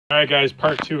All right, guys,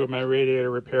 part 2 of my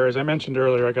radiator repair. As I mentioned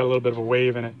earlier, I got a little bit of a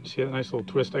wave in it. See that nice little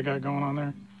twist I got going on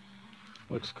there?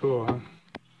 Looks cool,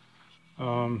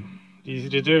 huh? Easy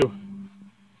to do.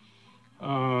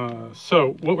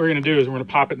 So what we're going to do is we're going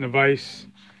to pop it in the vise.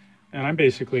 And I'm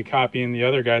basically copying the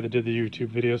other guy that did the YouTube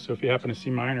video. So if you happen to see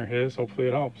mine or his, hopefully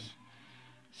it helps.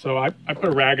 So I put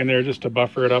a rag in there just to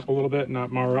buffer it up a little bit,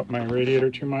 not mar up my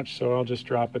radiator too much. So I'll just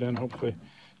drop it in. Hopefully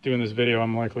doing this video,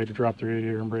 I'm likely to drop the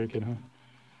radiator and break it, huh?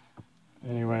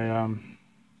 Anyway,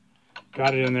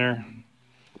 got it in there.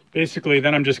 Basically,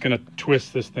 then I'm just going to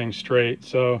twist this thing straight.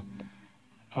 So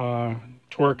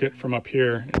torque it from up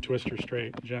here and twist her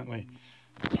straight gently.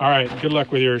 All right, good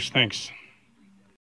luck with yours. Thanks.